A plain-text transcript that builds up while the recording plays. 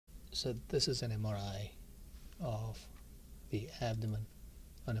So this is an MRI of the abdomen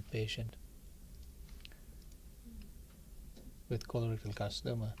on a patient with colorectal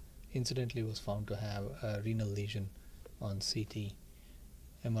carcinoma. Incidentally was found to have a renal lesion on CT.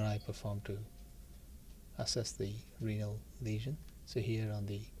 MRI performed to assess the renal lesion. So here on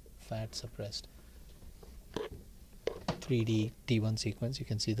the fat suppressed 3D T1 sequence, you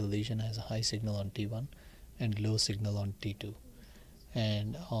can see the lesion has a high signal on T1 and low signal on T2.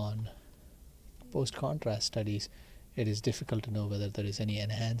 And on post-contrast studies, it is difficult to know whether there is any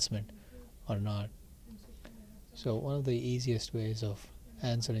enhancement or not. So one of the easiest ways of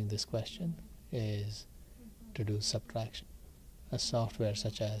answering this question is to do subtraction, a software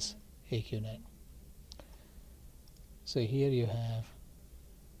such as AQNet. So here you have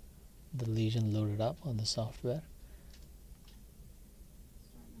the lesion loaded up on the software,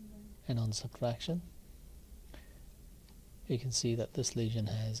 and on subtraction you can see that this lesion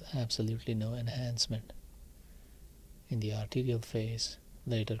has absolutely no enhancement in the arterial phase,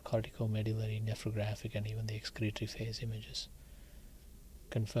 later corticomedullary, nephrographic, and even the excretory phase images,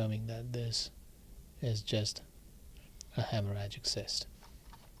 confirming that this is just a hemorrhagic cyst.